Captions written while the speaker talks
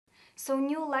So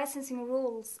new licensing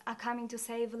rules are coming to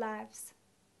save lives.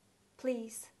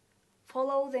 Please,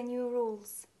 follow the new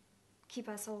rules. Keep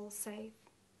us all safe.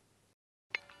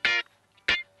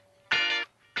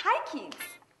 Hi kids!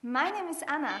 My name is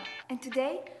Anna, and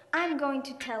today I'm going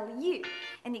to tell you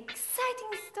an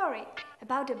exciting story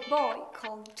about a boy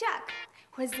called Jack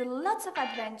who has lots of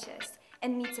adventures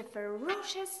and meets a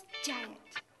ferocious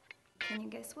giant. Can you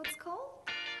guess what's called?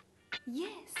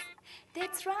 Yes,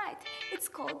 that's right, it's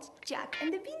called Jack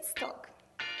and the Beanstalk.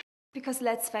 Because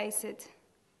let's face it,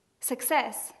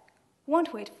 success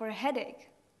won't wait for a headache.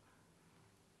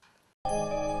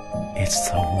 It's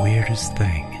the weirdest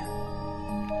thing.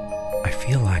 I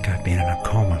feel like I've been in a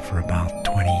coma for about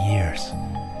 20 years,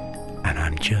 and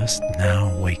I'm just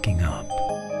now waking up.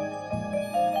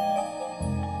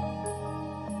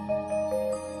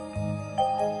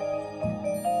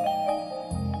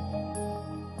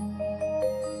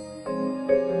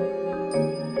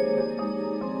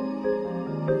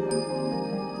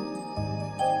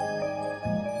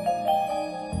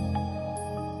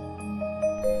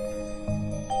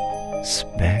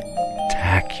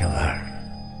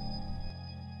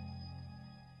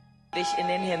 In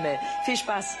den Himmel. Viel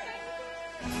Spaß!